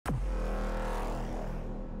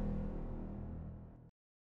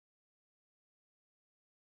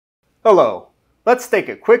Hello, let's take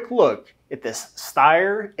a quick look at this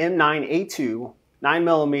Steyr M9-A2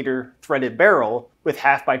 9mm threaded barrel with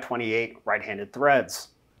 1/2x28 right-handed threads.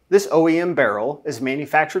 This OEM barrel is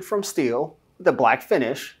manufactured from steel with a black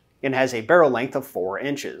finish and has a barrel length of 4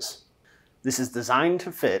 inches. This is designed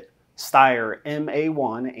to fit Steyr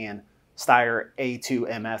MA1 and Steyr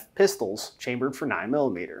A2MF pistols chambered for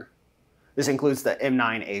 9mm. This includes the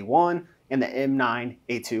M9A1 and the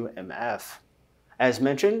M9A2MF. As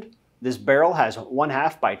mentioned, this barrel has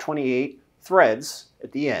 1/2x28 threads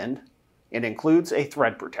at the end and includes a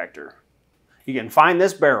thread protector. You can find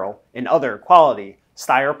this barrel and other quality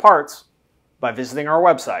Steyr parts by visiting our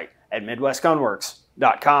website at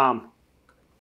MidwestGunworks.com.